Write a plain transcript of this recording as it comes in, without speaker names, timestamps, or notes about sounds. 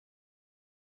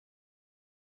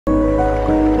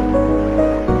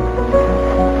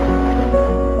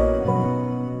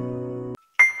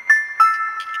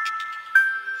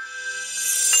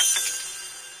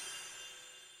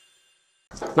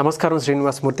నమస్కారం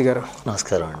శ్రీనివాస మూర్తి గారు.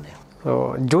 నమస్కారం అండి.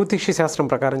 జ్యోతిష్య శాస్త్రం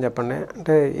ప్రకారం చెప్పండి,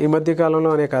 అంటే ఈ మధ్య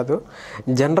కాలంలోనే కాదు,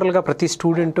 జనరల్గా ప్రతి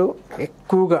స్టూడెంటు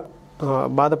ఎక్కువగా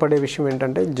బాధపడే విషయం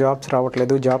ఏంటంటే జాబ్స్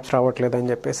రావట్లేదు అని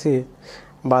చెప్పేసి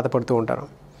బాధపడుతూ ఉంటారు.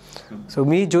 సో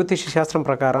మీ జ్యోతిష్య శాస్త్రం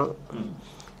ప్రకారం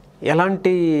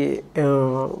ఎలాంటి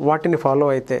వాటిని ఫాలో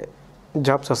అయితే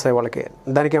జాబ్స్ వస్తాయి వాళ్ళకి?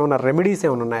 దానికి ఏమైనా రెమెడీస్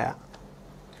ఏమైనా ఉన్నాయా?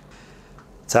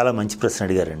 చాలా మంచి ప్రశ్న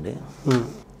అడిగారండి.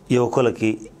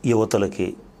 యువతలకి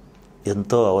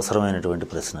ఎంతో అవసరమైనటువంటి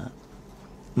ప్రశ్న.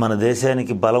 మన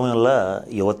దేశానికి బలం వల్ల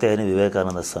యువతే అని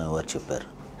వివేకానంద స్వామి వారు చెప్పారు.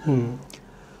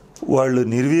 వాళ్ళు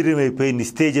నిర్వీర్యమైపోయి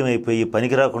నిస్తేజమైపోయి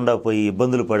పనికి రాకుండా పోయి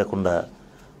ఇబ్బందులు పడకుండా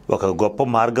ఒక గొప్ప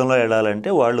మార్గంలో వెళ్ళాలంటే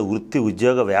వాళ్ళు వృత్తి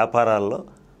ఉద్యోగ వ్యాపారాల్లో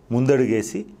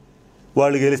ముందడుగేసి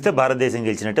వాళ్ళు గెలిస్తే భారతదేశం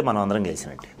గెలిచినట్టే, మనం అందరం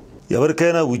గెలిచినట్టే.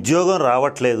 ఎవరికైనా ఉద్యోగం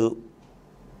రావట్లేదు,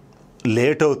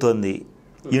 లేట్ అవుతుంది,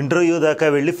 ఇంటర్వ్యూ దాకా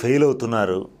వెళ్ళి ఫెయిల్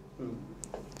అవుతున్నారు,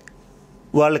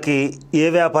 వాళ్ళకి ఏ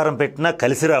వ్యాపారం పెట్టినా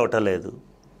కలిసి రావటం లేదు,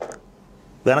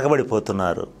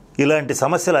 వెనకబడిపోతున్నారు, ఇలాంటి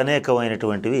సమస్యలు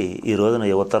అనేకమైనటువంటివి ఈ రోజున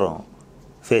యువతరం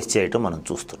ఫేస్ చేయటం మనం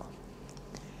చూస్తున్నాం.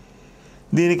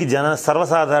 దీనికి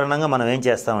సర్వసాధారణంగా మనం ఏం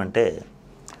చేస్తామంటే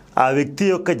ఆ వ్యక్తి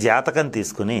యొక్క జాతకం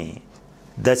తీసుకుని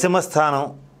దశమ స్థానం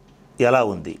ఎలా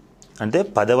ఉంది అంటే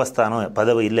 10వ స్థానం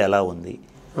 10వ ఇల్లు ఎలా ఉంది,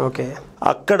 ఓకే,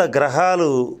 అక్కడ గ్రహాలు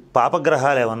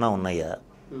పాపగ్రహాలు ఏమన్నా ఉన్నాయా,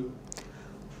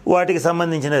 వాటికి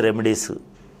సంబంధించిన రెమెడీస్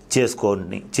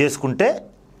చేసుకుంటే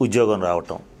ఉద్యోగం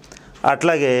రావటం.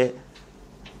 అట్లాగే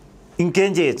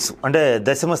ఇంకేం చేయొచ్చు అంటే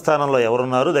దశమ స్థానంలో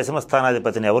ఎవరున్నారు, దశమ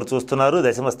స్థానాధిపతిని ఎవరు చూస్తున్నారు,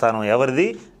 దశమ స్థానం ఎవరిది,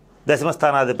 దశమ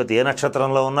స్థానాధిపతి ఏ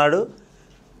నక్షత్రంలో ఉన్నాడు,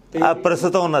 ఆ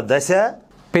ప్రస్తుతం ఉన్న దశ,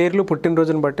 పేర్లు,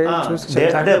 పుట్టినరోజుని బట్టి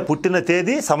అంటే పుట్టిన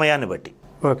తేదీ సమయాన్ని బట్టి,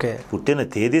 ఓకే, పుట్టిన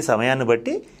తేదీ సమయాన్ని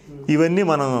బట్టి ఇవన్నీ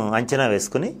మనం అంచనా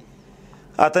వేసుకుని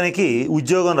అతనికి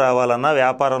ఉద్యోగం రావాలన్నా,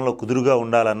 వ్యాపారంలో కుదురుగా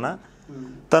ఉండాలన్నా,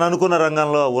 తను అనుకున్న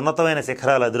రంగంలో ఉన్నతమైన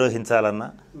శిఖరాలు అధిరోహించాలన్నా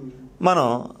మనం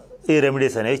ఈ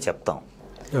రెమెడీస్ అనేవి చెప్తాం.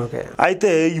 అయితే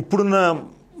ఇప్పుడు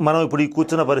ఈ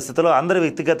కూర్చున్న పరిస్థితుల్లో అందరి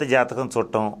వ్యక్తిగత జాతకం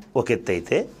చూడటం ఒక ఎత్తు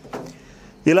అయితే,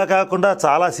 ఇలా కాకుండా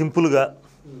చాలా సింపుల్గా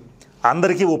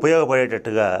అందరికీ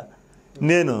ఉపయోగపడేటట్టుగా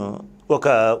నేను ఒక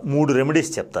 3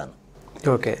 రెమెడీస్ చెప్తాను.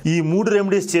 ఓకే, ఈ 3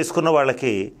 రెమెడీస్ చేసుకున్న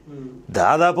వాళ్ళకి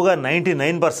దాదాపుగా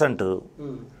 99%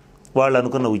 వాళ్ళు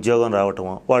అనుకున్న ఉద్యోగం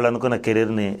రావటమో, వాళ్ళు అనుకున్న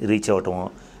కెరీర్ని రీచ్ అవ్వటమో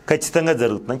ఖచ్చితంగా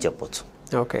జరుగుతుందని చెప్పొచ్చు.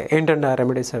 ఓకే, ఏంటండి ఆ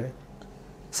రెమెడీస్ అవి?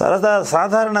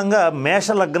 సాధారణంగా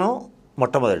మేషలగ్నం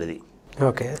మొట్టమొదటిది.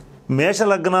 ఓకే,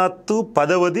 మేషలగ్నాత్తు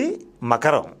 10వది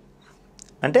మకరం,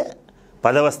 అంటే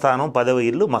 10వ స్థానం 10వ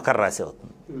ఇల్లు మకర రాశి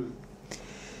అవుతుంది.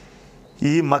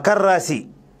 ఈ మకర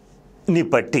రాశిని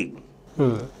పట్టి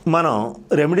మనం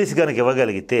రెమెడీస్ కనుక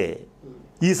ఇవ్వగలిగితే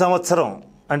ఈ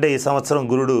సంవత్సరం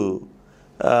గురుడు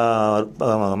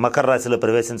మకర రాశిలో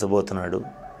ప్రవేశించబోతున్నాడు.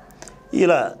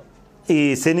 ఇలా ఈ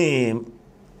శని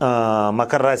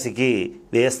మకర రాశికి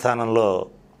వ్యయ స్థానంలో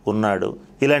ఉన్నాడు.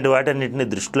 ఇలాంటి వాటన్నిటిని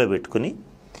దృష్టిలో పెట్టుకుని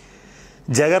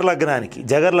జగర్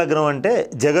లగ్నం అంటే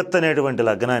జగత్ అనేటువంటి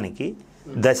లగ్నానికి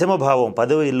దశమ భావం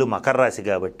 10వ ఇల్లు మకర రాశి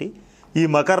కాబట్టి ఈ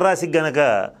మకర రాశికి గనక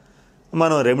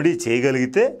మనం రెమెడీ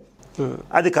చేయగలిగితే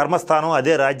అది కర్మస్థానం,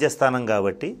 అదే రాజ్యస్థానం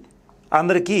కాబట్టి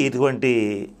అందరికీ ఇటువంటి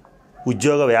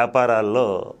ఉద్యోగ వ్యాపారాల్లో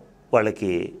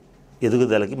వాళ్ళకి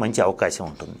ఎదుగుదలకి మంచి అవకాశం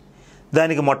ఉంటుంది.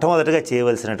 దానికి మొట్టమొదటిగా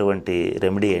చేయవలసినటువంటి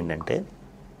రెమెడీ ఏంటంటే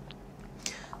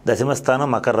దశమస్థానం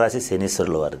మకర రాశి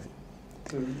శనీశ్వరుల వారిది.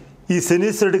 ఈ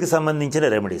శనీశ్వరుడికి సంబంధించిన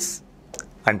రెమెడీస్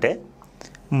అంటే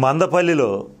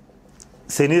మందపల్లిలో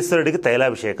శనీశ్వరుడికి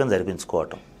తైలాభిషేకం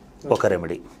జరిపించుకోవటం ఒక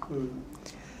రెమెడీ.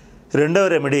 రెండవ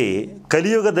రెమెడీ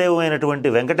కలియుగ దైవమైనటువంటి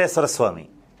వెంకటేశ్వర స్వామి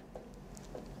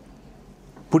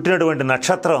పుట్టినటువంటి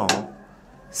నక్షత్రం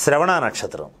శ్రవణ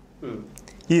నక్షత్రం.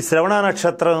 ఈ శ్రవణ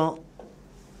నక్షత్రం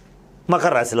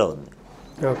మకర రాశిలో ఉంది.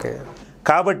 ఓకే,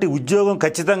 కాబట్టి ఉద్యోగం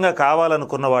ఖచ్చితంగా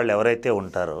కావాలనుకున్న వాళ్ళు ఎవరైతే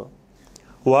ఉంటారో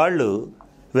వాళ్ళు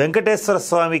వెంకటేశ్వర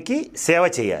స్వామికి సేవ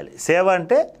చేయాలి. సేవ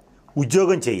అంటే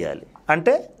ఉద్యోగం చేయాలి,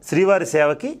 అంటే శ్రీవారి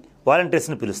సేవకి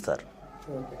వాలంటీర్స్ని పిలుస్తారు.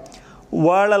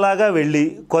 వాళ్ళలాగా వెళ్ళి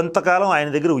కొంతకాలం ఆయన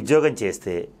దగ్గర ఉద్యోగం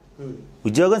చేస్తే,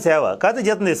 ఉద్యోగం సేవ కాకపోతే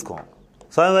జీతం తీసుకోం,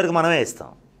 స్వామివారికి మనమే ఇస్తాం,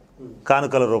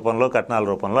 కానుకల రూపంలో కట్నాల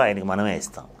రూపంలో ఆయనకి మనమే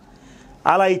ఇస్తాం.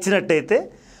 అలా ఇచ్చినట్టయితే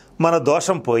మన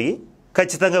దోషం పోయి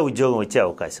ఖచ్చితంగా ఉద్యోగం వచ్చే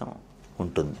అవకాశం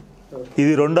ఉంటుంది.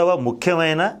 ఇది రెండవ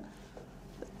ముఖ్యమైన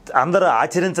అందరూ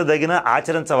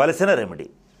ఆచరించవలసిన రెమెడీ.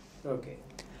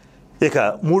 ఇక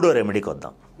మూడో రెమెడీకి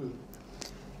వద్దాం.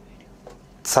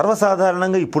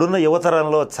 సర్వసాధారణంగా ఇప్పుడున్న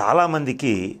యువతరంలో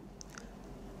చాలామందికి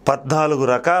 14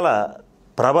 రకాల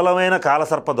ప్రబలమైన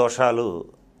కాలసర్ప దోషాలు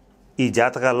ఈ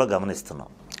జాతకాల్లో గమనిస్తున్నాం.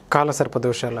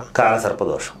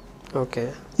 కాలసర్పదోషం. ఓకే,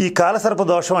 ఈ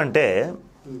కాలసర్పదోషం అంటే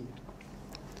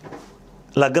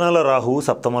లగ్నంలో రాహువు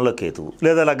సప్తమంలో కేతువు,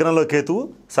 లేదా లగ్నంలో కేతువు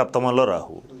సప్తమంలో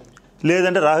రాహువు,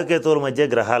 లేదంటే రాహుకేతువుల మధ్య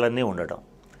గ్రహాలన్నీ ఉండటం,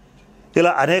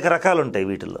 ఇలా అనేక రకాలు ఉంటాయి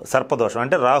వీటిల్లో. సర్పదోషం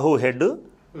అంటే రాహువు హెడ్,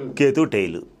 కేతువు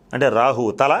టెయిలు, అంటే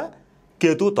రాహువు తల,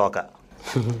 కేతువు తోక.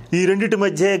 ఈ రెండింటి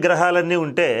మధ్య గ్రహాలన్నీ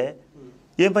ఉంటే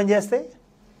ఏం పని చేస్తాయి?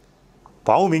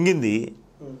 పాము మింగింది,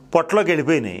 పొట్టలోకి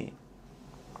వెళ్ళిపోయినాయి,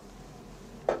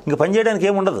 ఇంక పని చేయడానికి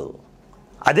ఏముండదు.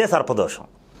 అదే సర్పదోషం.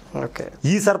 ఓకే.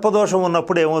 ఈ సర్పదోషం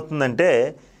ఉన్నప్పుడు ఏమవుతుందంటే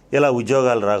ఇలా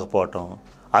ఉద్యోగాలు రాకపోవటం,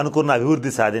 అనుకున్న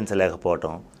అభివృద్ధి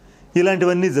సాధించలేకపోవటం,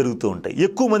 ఇలాంటివన్నీ జరుగుతూ ఉంటాయి.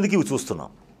 ఎక్కువ మందికి ఇవి చూస్తున్నాం.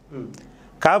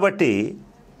 కాబట్టి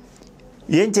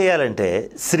ఏం చేయాలంటే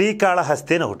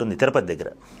శ్రీకాళహస్తి అని ఒకటి ఉంది తిరుపతి దగ్గర.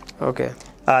 ఓకే.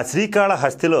 ఆ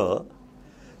శ్రీకాళహస్తిలో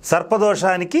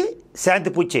సర్పదోషానికి శాంతి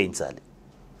పూజ చేయించాలి.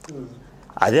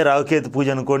 అదే రాహుకేతు పూజ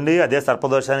అనుకోండి, అదే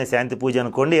సర్పదోషానికి శాంతి పూజ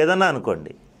అనుకోండి, ఏదన్నా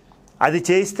అనుకోండి, అది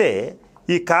చేయిస్తే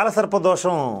ఈ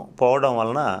కాలసర్పదోషం పోవడం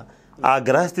వలన ఆ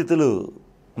గ్రహస్థితులు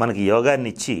మనకి యోగాన్ని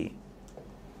ఇచ్చి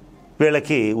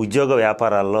వీళ్ళకి ఉద్యోగ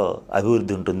వ్యాపారాల్లో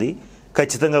అభివృద్ధి ఉంటుంది.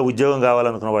 ఖచ్చితంగా ఉద్యోగం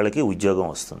కావాలనుకున్న వాళ్ళకి ఉద్యోగం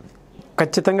వస్తుంది.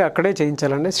 ఖచ్చితంగా అక్కడే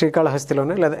చేయించాలండి,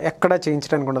 శ్రీకాళహస్తిలోనే, లేదా ఎక్కడా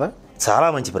చేయించడానికి ఉండదా? చాలా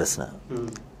మంచి ప్రశ్న.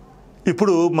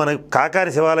 ఇప్పుడు మన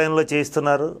కాకారి శివాలయంలో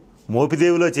చేయిస్తున్నారు,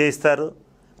 మోపిదేవిలో చేయిస్తారు,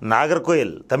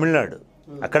 నాగర్కోయిల్ తమిళనాడు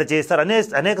అక్కడ చేస్తారు,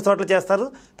 అనేక చోట్ల చేస్తారు.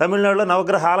 తమిళనాడులో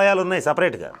నవగ్రహ ఆలయాలు ఉన్నాయి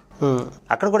సపరేట్గా,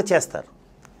 అక్కడ కూడా చేస్తారు.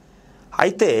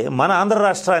 అయితే మన ఆంధ్ర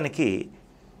రాష్ట్రానికి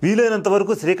వీలైనంత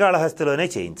వరకు శ్రీకాళహస్తిలోనే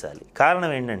చేయించాలి.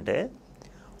 కారణం ఏంటంటే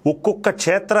ఒక్కొక్క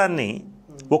క్షేత్రాన్ని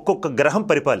ఒక్కొక్క గ్రహం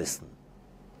పరిపాలిస్తుంది.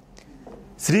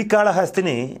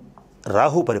 శ్రీకాళహస్తిని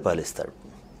రాహు పరిపాలిస్తాడు,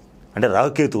 అంటే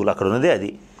రాహుకేతువులు అక్కడ ఉన్నదే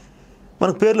అది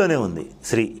మనకు పేరులోనే ఉంది.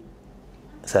 శ్రీ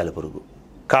సాలెపురుగు,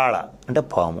 కాళ అంటే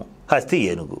పాము, హస్తి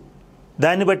ఏనుగు,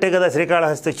 దాన్ని బట్టే కదా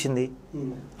శ్రీకాళహస్తి వచ్చింది.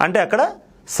 అంటే అక్కడ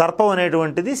సర్పం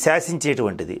అనేటువంటిది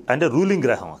శాసించేటువంటిది, అంటే రూలింగ్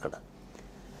గ్రహం అక్కడ.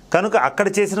 కనుక అక్కడ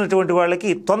చేసినటువంటి వాళ్ళకి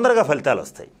తొందరగా ఫలితాలు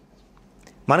వస్తాయి.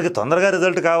 మనకి తొందరగా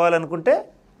రిజల్ట్ కావాలనుకుంటే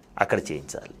అక్కడ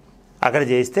చేయించాలి. అక్కడ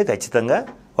చేయిస్తే ఖచ్చితంగా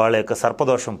వాళ్ళ యొక్క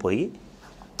సర్పదోషం పోయి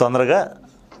తొందరగా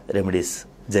రెమెడీస్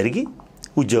జరిగి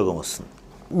ఉద్యోగం వస్తుంది.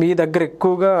 మీ దగ్గర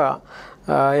ఎక్కువగా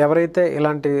ఎవరైతే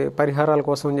ఇలాంటి పరిహారాల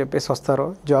కోసం అని చెప్పేసి వస్తారో,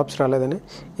 జాబ్స్ రాలేదని,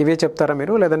 ఇవే చెప్తారా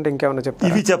మీరు, లేదంటే ఇంకేమైనా చెప్తారా?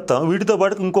 ఇవి చెప్తాం. వీటితో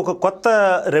పాటు ఇంకొక కొత్త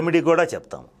రెమెడీ కూడా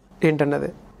చెప్తాం. ఏంటన్నది?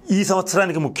 ఈ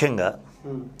సంవత్సరానికి ముఖ్యంగా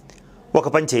ఒక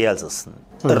పని చేయాల్సి వస్తుంది.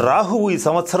 రాహువు ఈ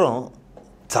సంవత్సరం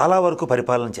చాలా వరకు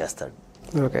పరిపాలన చేస్తాడు.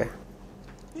 ఓకే.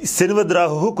 శనివద్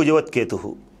రాహు కుజవత్ కేతు,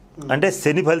 అంటే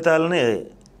శని ఫలితాలని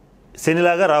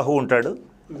శనిలాగా రాహు ఉంటాడు,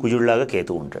 కుజుడిలాగా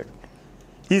కేతు ఉంటాడు.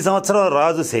 ఈ సంవత్సరం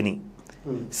రాజు శని,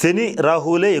 శని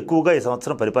రాహువులే ఎక్కువగా ఈ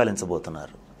సంవత్సరం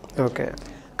పరిపాలించబోతున్నారు. ఓకే.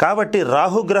 కాబట్టి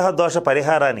రాహుగ్రహ దోష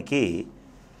పరిహారానికి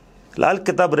లాల్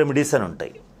కితాబ్ రెమెడీస్ అని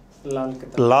ఉంటాయి.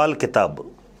 లాల్ కితాబ్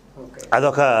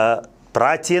అదొక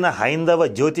ప్రాచీన హైందవ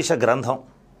జ్యోతిష గ్రంథం.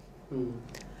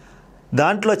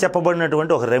 దాంట్లో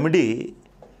చెప్పబడినటువంటి ఒక రెమెడీ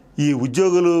ఈ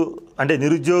ఉద్యోగులు అంటే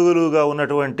నిరుద్యోగులుగా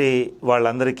ఉన్నటువంటి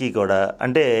వాళ్ళందరికీ కూడా,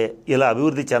 అంటే ఇలా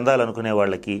అభివృద్ధి చెందాలనుకునే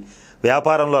వాళ్ళకి,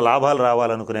 వ్యాపారంలో లాభాలు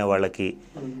రావాలనుకునే వాళ్ళకి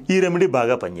ఈ రెమెడీ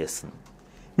బాగా పనిచేస్తుంది.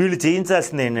 వీళ్ళు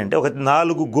చేయించాల్సింది ఏంటంటే ఒక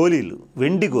 4 గోళీలు,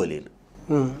 వెండి గోళీలు.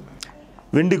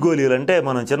 వెండి గోళీలు అంటే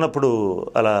మనం చిన్నప్పుడు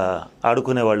అలా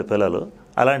ఆడుకునే వాళ్ళు పిల్లలు,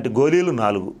 అలాంటి గోళీలు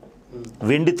 4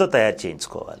 వెండితో తయారు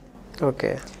చేయించుకోవాలి.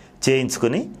 ఓకే.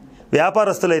 చేయించుకుని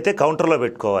వ్యాపారస్తులు అయితే కౌంటర్లో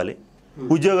పెట్టుకోవాలి,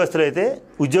 ఉద్యోగస్తులు అయితే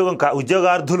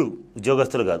ఉద్యోగార్థులు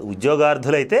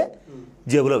అయితే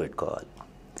జేబులో పెట్టుకోవాలి.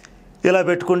 ఇలా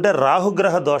పెట్టుకుంటే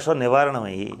రాహుగ్రహ దోషం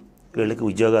నివారణమయ్యి వీళ్ళకి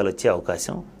ఉద్యోగాలు వచ్చే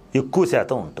అవకాశం ఎక్కువ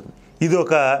శాతం ఉంటుంది. ఇది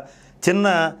ఒక చిన్న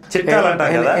చిట్కాలు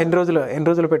అంటారు కదా. ఎన్ని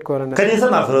రోజులు పెట్టుకోవాలండి? కనీసం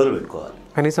 40 రోజులు పెట్టుకోవాలి.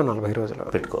 కనీసం 40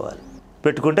 రోజులు పెట్టుకోవాలి.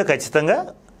 పెట్టుకుంటే ఖచ్చితంగా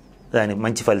దాని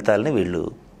మంచి ఫలితాలని వీళ్ళు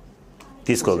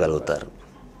తీసుకోగలుగుతారు.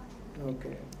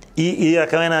 ఈ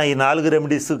రకమైన ఈ 4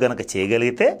 రెమెడీస్ కనుక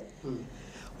చేయగలిగితే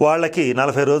వాళ్ళకి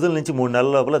 40 రోజుల నుంచి 3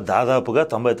 నెలల లోపల దాదాపుగా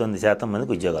 99%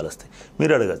 మందికి ఉద్యోగాలు వస్తాయి.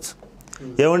 మీరు అడగచ్చు,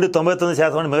 ఏమండి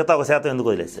 99% అని మిగతా 1% ఎందుకు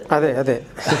వదిలేస్తారు? అదే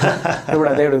ఇప్పుడు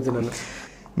అదే అడుగుతున్నాను.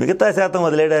 మిగతా శాతం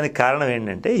వదిలేయడానికి కారణం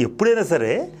ఏంటంటే ఎప్పుడైనా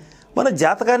సరే మన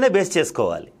జాతకాన్నే బేస్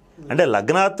చేసుకోవాలి. అంటే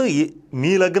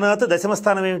మీ లగ్నాత్ దశమ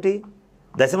స్థానం ఏమిటి,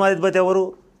 దశమాధిపతి ఎవరు,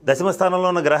 దశమ స్థానంలో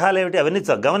ఉన్న గ్రహాలు ఏమిటి, అవన్నీ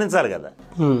గమనించాలి కదా.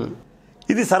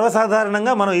 ఇది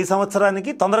సర్వసాధారణంగా మనం ఈ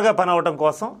సంవత్సరానికి తొందరగా పని అవటం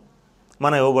కోసం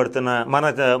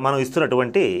మనం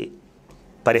ఇస్తున్నటువంటి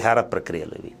పరిహార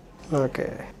ప్రక్రియలు ఇవి. ఓకే.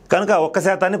 కనుక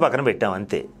 1% పక్కన పెట్టాం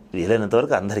అంతే. వీలైనంత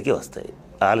వరకు అందరికీ వస్తాయి.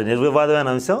 వాళ్ళు నిర్వివాదమైన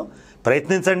అంశం,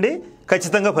 ప్రయత్నించండి,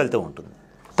 ఖచ్చితంగా ఫలితం ఉంటుంది.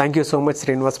 Thank you so much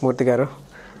Srinivas మూర్తి గారు.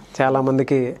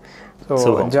 చాలామందికి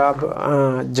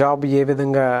జాబ్ ఏ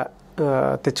విధంగా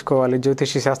తెచ్చుకోవాలి,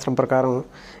 జ్యోతిష శాస్త్రం ప్రకారం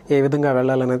ఏ విధంగా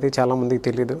వెళ్ళాలనేది చాలామందికి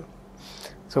తెలియదు.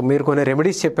 సో మీరు కొన్ని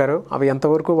రెమెడీస్ చెప్పారు, అవి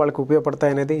ఎంతవరకు వాళ్ళకి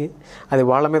ఉపయోగపడతాయి అనేది అది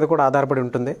వాళ్ళ మీద కూడా ఆధారపడి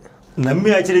ఉంటుంది.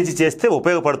 నమ్మి ఆచరించి చేస్తే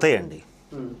ఉపయోగపడతాయండి.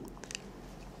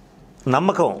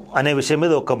 నమ్మకం అనే విషయం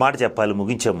మీద ఒక్క మాట చెప్పాలి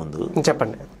ముగించే ముందు.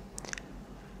 చెప్పండి.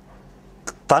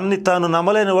 తనని తాను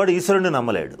నమ్మలేని వాడు ఈశ్వరుడిని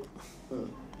నమ్మలేడు.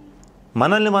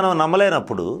 మనల్ని మనం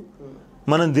నమ్మలేనప్పుడు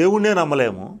మనం దేవుణ్ణే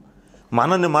నమ్మలేము.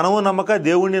 మనల్ని మనము నమ్మక,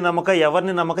 దేవుణ్ణి నమ్మక,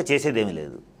 ఎవరిని నమ్మక చేసేదేమీ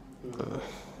లేదు.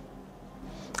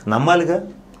 నమ్మాలిగా,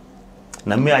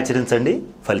 నమ్మి ఆచరించండి,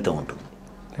 ఫలితం ఉంటుంది.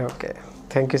 Okay,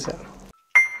 thank you sir.